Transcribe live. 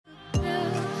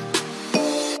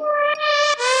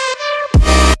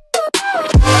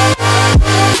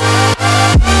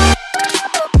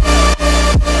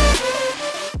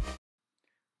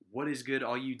good,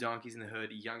 all you donkeys in the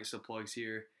hood? Youngest of plugs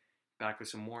here, back with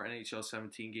some more NHL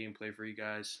 17 gameplay for you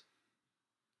guys.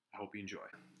 I hope you enjoy.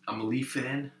 I'm a Leaf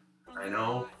fan, I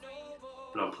know,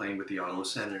 but I'm playing with the Ottawa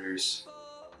Senators,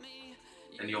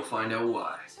 and you'll find out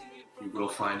why. You will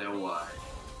find out why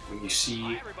when you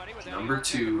see number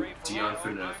 2 DION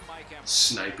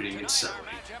sniping in 70.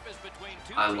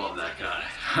 I love that guy.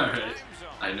 Alright,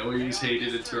 I know he's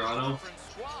hated in Toronto,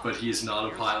 but he is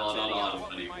not a pilot on Ottawa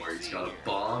anymore. He's got a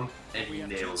bomb and he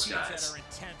nails guys.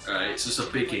 Alright, it's just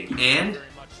a big game. And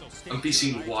I'm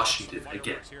facing Washington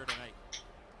again.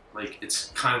 Like,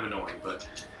 it's kind of annoying, but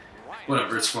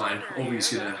whatever, it's fine.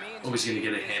 Always gonna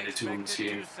get it handed to him in this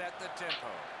game.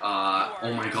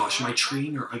 Oh my gosh, my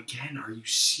trainer again. Are you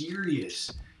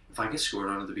serious? If I get scored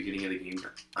on at the beginning of the game,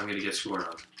 I'm gonna get scored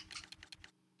on.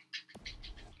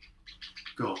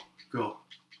 Go, go,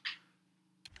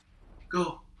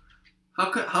 go.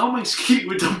 How am I skating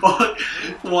with the puck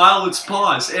while it's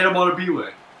paused and I'm on a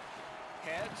B-way?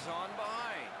 Heads on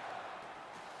behind.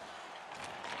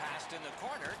 Passed in the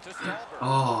corner to Stolberg.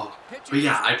 Oh, but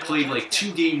yeah, I played like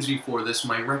 2 games before this.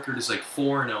 My record is like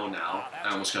 4-0 now.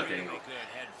 I almost got dangled.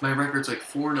 My record's like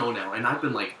 4-0 now, and I've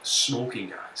been like smoking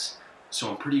guys. So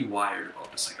I'm pretty wired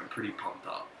about this. Like, I'm pretty pumped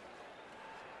up.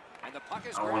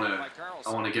 I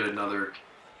wanna get another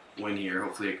win here.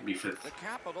 Hopefully, it can be fifth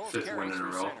win in a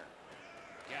row.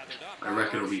 My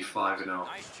record will be 5-0.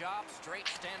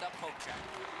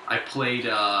 I played.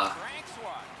 Uh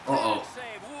oh.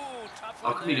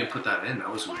 How come he didn't put that in?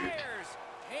 That was weird.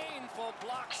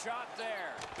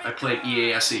 I played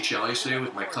EASHL yesterday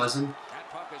with my cousin,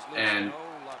 and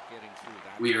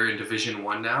we are in Division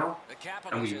 1 now,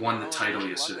 and we won the title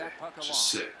yesterday, which is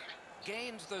sick.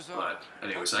 But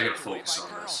anyways, I gotta focus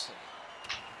on this.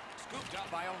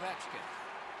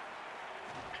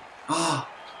 Oh,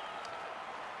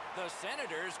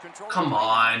 come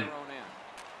on.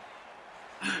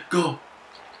 Go.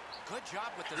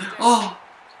 Oh,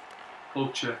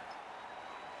 poke check.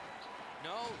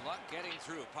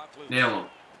 Nail him.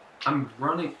 I'm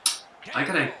running. I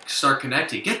gotta start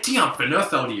connecting. Get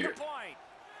PHANEUF out of here.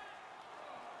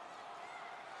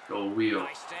 Go wheel.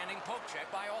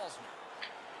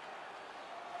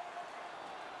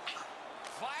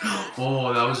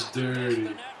 Oh, that was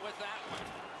dirty.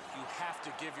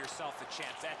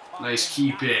 Nice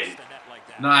keeping.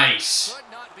 Nice.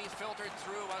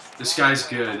 This guy's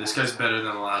good. This guy's better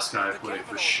than the last guy I played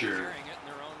for sure.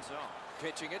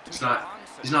 He's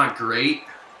not great,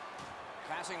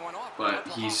 but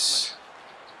he's.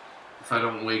 If I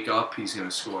don't wake up, he's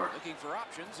gonna score.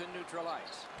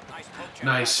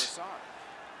 Nice.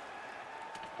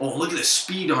 Oh, look at the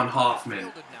speed on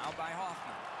Hoffman.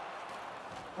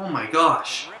 Oh my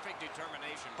gosh.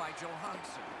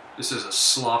 This is a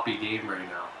sloppy game right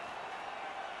now.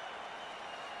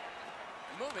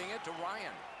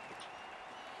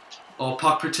 Oh,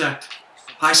 puck protect.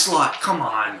 High slot. Come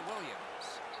on.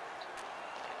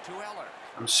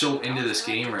 I'm so into this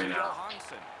game right now.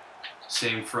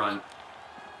 Same front.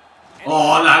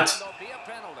 Oh,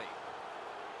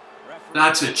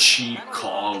 that's a cheap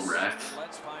call, ref.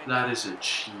 That is a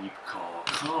cheap call.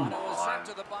 Come on.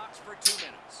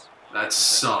 That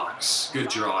sucks. Good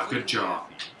draw. Good draw.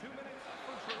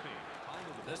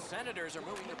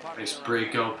 Nice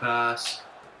breakout pass.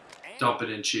 Dump it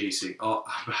in chasing. Oh,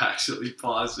 I'm actually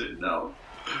pausing. No.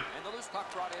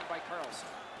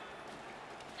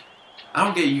 I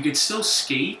don't get it. You can still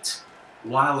skate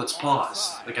while it's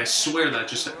paused. Like, I swear that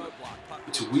just...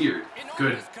 It's weird.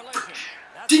 Good.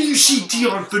 Did you see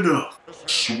PHANEUF? I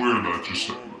swear that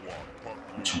just...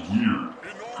 It's weird.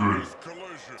 Good.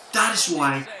 That is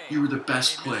why you were the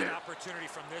best player.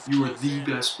 You were the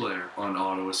best player on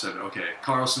Ottawa Senators. Okay,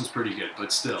 Carlson's pretty good,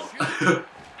 but still.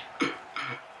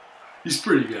 He's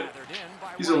pretty good.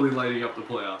 He's only lighting up the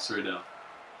playoffs right now.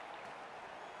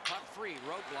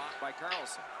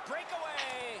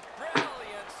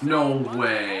 No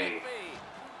way.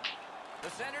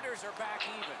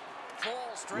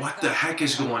 What the heck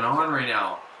is going on right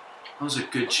now? That was a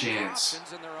good chance.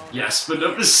 Yes,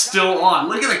 PHANEUF is still on.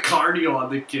 Look at the cardio on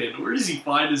the kid. Where does he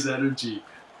find his energy?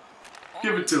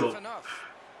 Give it to him.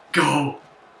 Go.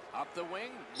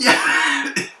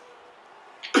 Yeah.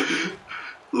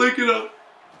 Look it up.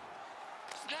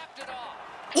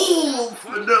 Oh,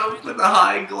 PHANEUF with a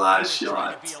high glass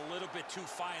shot.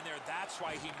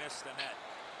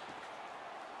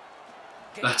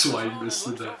 That's why he missed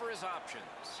the net.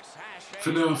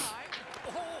 PHANEUF.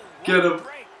 Get him.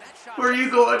 Where are you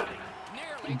going?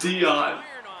 DION.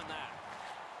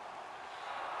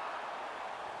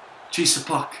 Chase the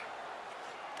puck.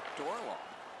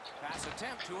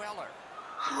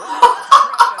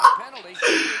 Penalty should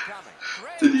be coming.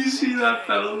 Great Did you see that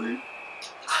play. penalty?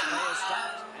 Play is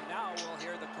stopped, and now we'll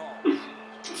hear the call.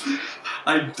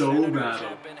 I dove Senators at him.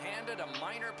 have been handed a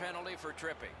minor penalty for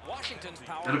tripping. Washington's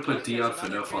power Gotta put play DION gets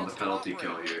another PHANEUF on the chance to penalty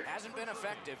operate. kill here. Hasn't been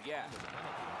effective yet.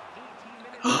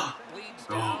 Leads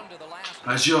down to the last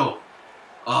one. Pajot.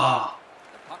 Ah.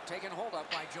 The puck taken hold of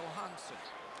by Johansson.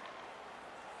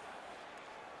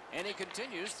 And he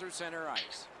continues through center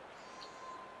ice.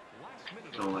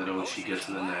 Don't let Oshie get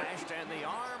to the net. And the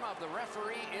arm of the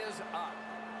referee is up.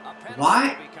 A penalty Why?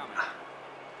 will be coming.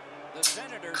 The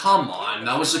Senators Come on,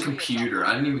 that was a computer.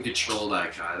 I didn't even control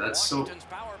that guy. That's so... Washington's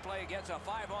power play gets a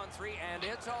 5-on-3, and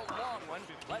it's a long one.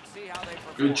 Let's see how they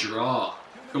perform. Good draw.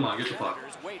 Come on, get the puck.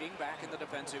 Senators waiting back in the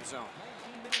defensive zone.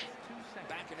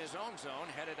 Back in his own zone,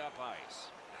 headed up ice.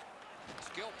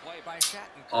 Skill play by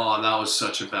Shattenkirk. Oh, that was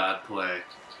such a bad play.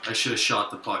 I should have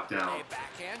shot the puck down. A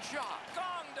backhand shot.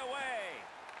 Gonged away.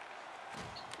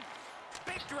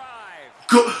 Big drive.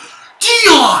 Go!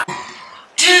 DION!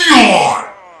 DION!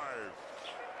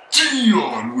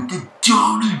 DION with the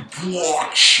dirty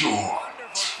block shot.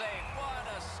 Wonderful save. What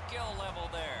a skill level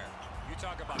there. You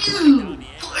talk about Play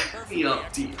me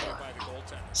up, DION.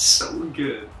 So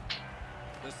good.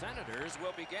 The Senators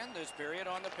will begin this period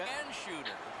on the pen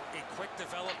shooter. A quick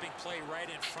developing play right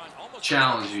in front. Almost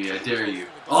Challenge me, I dare you.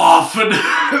 Oh,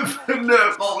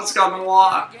 PHANEUF almost got the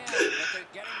walk. Again, but they're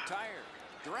getting tired.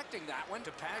 Directing that one to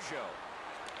Pajot.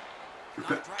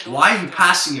 Why are you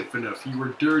passing it, PHANEUF? You were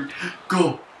dirty.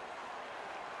 Go.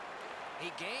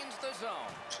 He gains the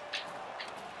zone.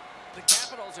 The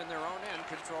Capitals in their own end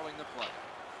controlling the play.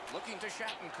 Looking to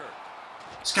Shattenkirk.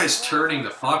 This guy's turning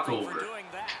the puck over. Doing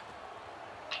that.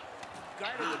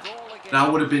 Guarded the goal again.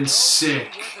 That would have been sick.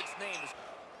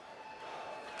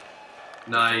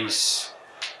 Nice.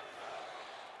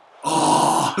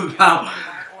 Oh,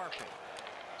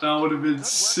 that would have been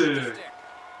sick.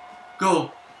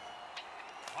 Go.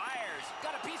 Fires.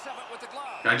 Got a piece of it with the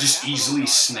glove. Guy just easily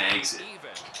snags it.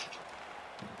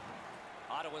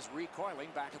 Ottawa's recoiling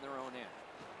back in their own end.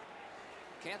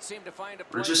 Can't seem to find a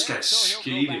play Where's this there, guy so he'll go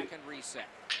skating? back and reset.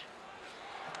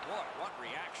 Boy, what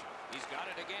reaction. He's got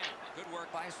it again. Good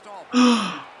work by Stahl.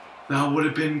 That would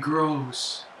have been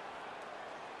gross.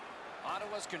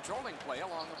 Ottawa's controlling play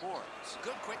along the boards.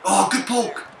 Good quick. Oh, good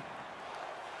poke.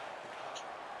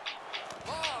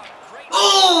 Oh, great.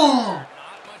 Oh!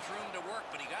 Not much room to work,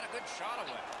 but he got a good shot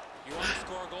away. You want to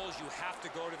score goals, you have to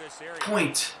go to this area.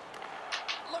 Point.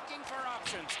 Looking for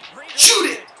options.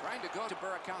 Shoot it! Trying to go to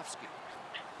Burakovsky.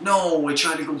 No, I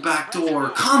tried to go back door.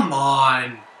 Come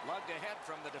on. Lugged ahead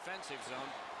from the defensive zone.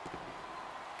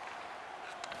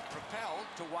 Propelled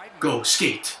to Weidman. Go,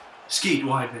 skate. Skate,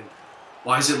 Weidman.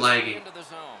 Why is it lagging? Into the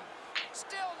zone.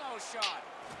 Still no shot.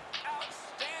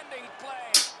 Outstanding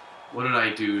play. What did I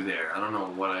do there? I don't know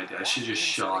what I did. I should just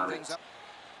shot it.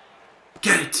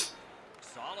 Get it!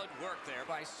 Solid work there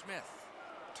by Smith.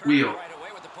 Wheel. Right away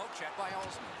with the poke check by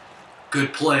Olsen.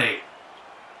 Good play.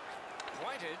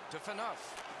 Pointed to PHANEUF.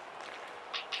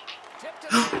 Tipped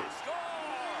it in. Score!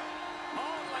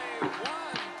 Only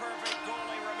one perfect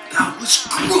goalie remaining. That was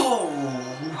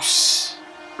gross.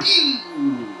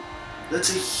 Ew. That's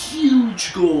a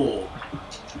huge goal.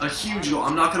 A huge goal.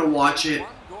 I'm not gonna watch it.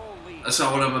 That's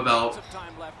not what I'm about.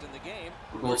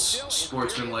 We're both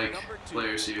sportsman-like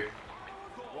players here.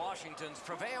 Washington's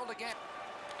prevailed again.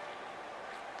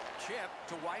 Chip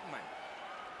to Weidman.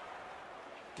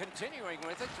 Continuing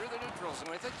with it through the neutral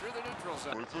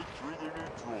zone.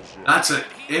 That's an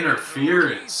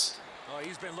interference. Oh,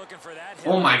 he's been looking for that.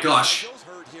 Oh my gosh. Feels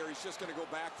hurt here. He's just going to go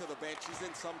back to the bench. He's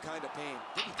in some kind of pain.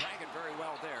 Didn't drag it very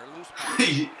well there. Loose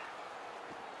pass.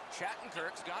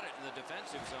 Shattenkirk's got it in the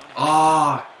defensive zone.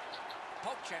 Ah,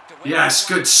 Poke checked away. yes,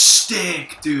 good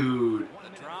stick, dude.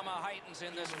 The drama heightens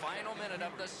in this final minute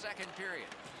of the second period.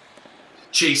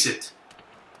 Chase it.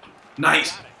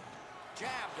 Nice. Got it.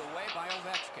 Jabbed away by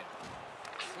Ovechkin.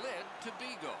 Slid to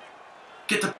Beagle.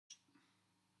 Get the...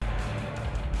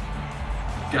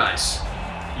 Guys,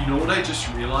 you know what I just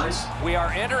realized? We are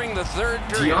entering the third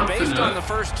period. DION Based PHANEUF on the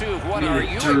first two, what made are a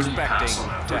you dirty expecting pass on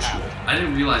that to first happen? goal. I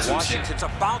didn't realize it was him. Washington's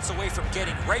a bounce away from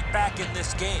getting right back in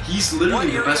this game. He's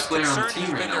literally the One best area player of on the concern team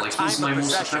has right been now. their Like, time he's of my most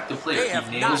possession. effective They player. have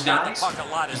He not nails got the guys, puck a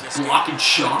lot in he's this game. blocking Poke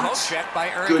shots, check by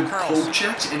Eric good Carlson. poke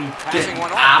checks, and he's Passing getting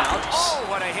one off. apples. Oh,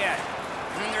 what a hit.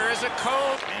 And there is a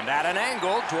code. And at an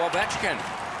angle to Ovechkin.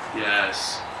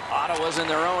 Yes. Ottawa's in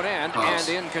their own end Pass.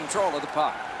 and in control of the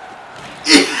puck.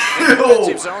 Ew!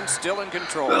 Defensive zone still in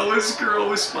control. That was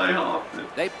gross by Hoffman.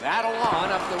 They battle on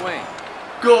up the wing.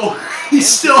 Go! He Into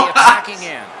still the attacking has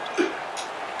end.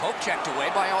 Poke checked away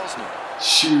by Olsen.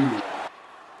 Shoot.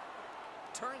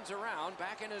 Turns comes around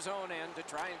back in his own end to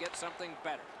try and get something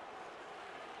better.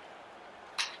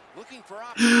 Looking for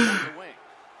options on the wing.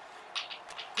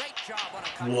 Great job on a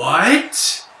cut.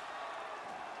 What?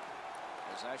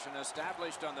 Possession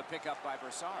established on the pickup by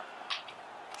Brassard.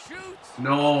 Shoots.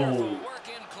 No. Wonderful work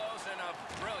in close and a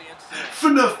brilliant save.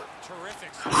 FANEUF.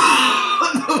 Terrific.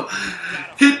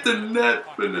 Hit the net,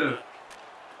 FANEUF.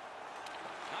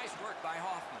 Nice work by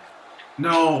Hoffman.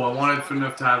 No, I wanted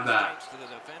FANEUF to have that. To the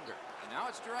defender. And now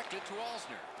it's directed to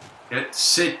Alsner.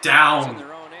 Sit On down.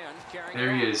 their own end, carrying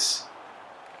There he it on. is.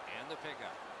 And the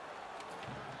pickup.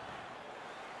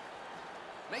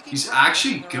 Making He's progress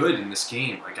actually in their good own in this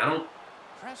game. Like, I don't...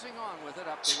 Pressing on with it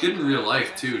up He's the good in wing. real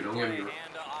life, too. Don't get me wrong.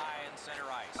 Hand to eye and center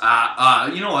ice.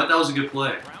 You know what? That was a good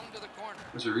play. Round to the corner.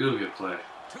 That was a real good play.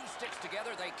 Two sticks together,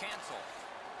 they cancel.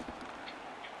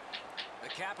 The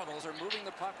Capitals are moving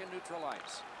the puck in neutral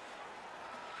ice.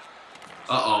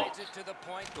 Uh-oh. Slides it to the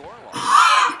point, Orlov.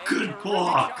 Good A terrific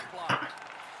block. shot block.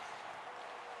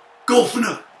 Go,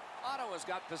 FANEUF. Ottawa's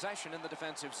got possession in the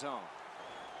defensive zone.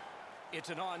 It's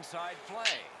an onside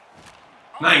play.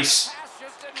 Nice. The pass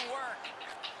just didn't work.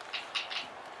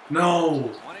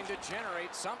 No. Wanting to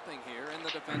generate something here in the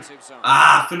defensive zone.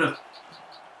 FANEUF.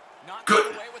 Not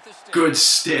Good. away with the stick. Good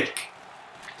stick.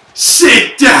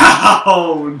 Sit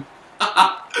down.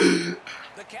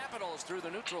 The Capitals through the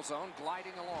neutral zone,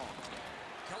 gliding along.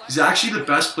 He's actually the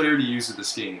best player to use in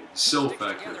this game. He's so Sticks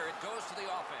effective. together, it goes to the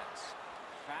offense.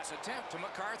 Pass attempt to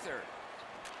MacArthur.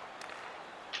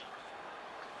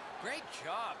 Great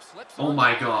job. Slips Oh on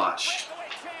my the gosh. breakaway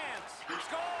chance.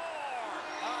 Score!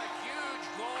 A huge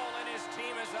goal and his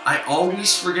team is up. I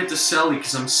always forget to sell it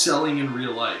because I'm selling in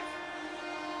real life.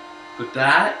 But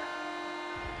that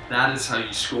is how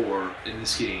you score in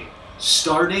this game.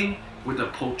 Starting with a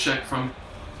poke check from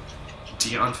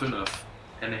DION FANEUF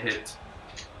and a hit.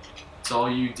 It's all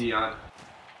you, DION.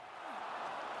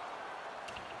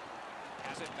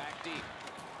 Pass it back deep.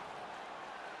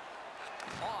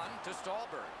 On to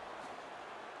Stallberg.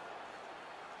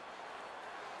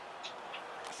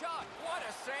 Shot. What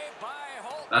a save by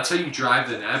Holt. That's how you drive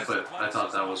the net, but I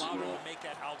thought that was a goal. Make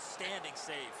that outstanding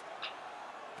save.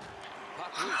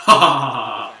 Puck loose.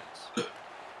 Ha!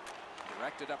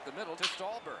 Directed up the middle to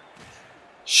Stallberg.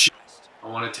 Shit. I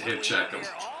wanted to hit check him.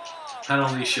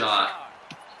 Penalty shot.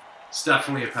 It's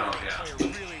definitely a penalty, yeah.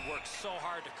 Player really worked so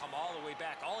hard to come all the way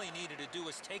back. All he needed to do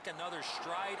was take another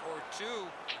stride or two.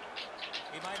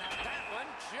 He might not. That one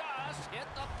just hit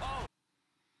the post.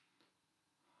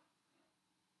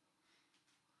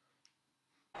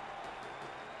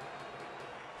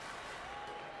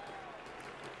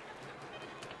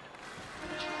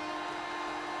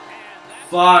 And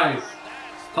that's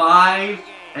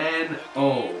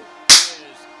 5-0.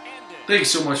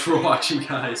 Thanks so much for watching,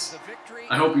 guys.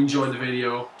 I hope you enjoyed the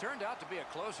video. Turned out to be a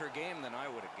closer game than I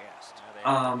would have guessed.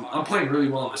 I'm playing really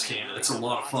well in this game, and it's a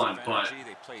lot of fun, but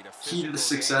key to the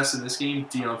success in this game,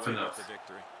 DION FANEUF.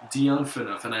 DION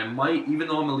FANEUF, and I might, even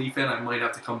though I'm a Leaf fan, I might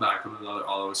have to come back with another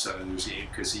Ottawa Senators game,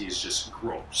 because he is just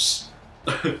gross.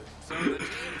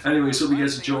 Anyways, hope you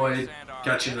guys enjoyed.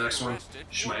 Catch you in the next one.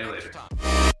 Schmile later.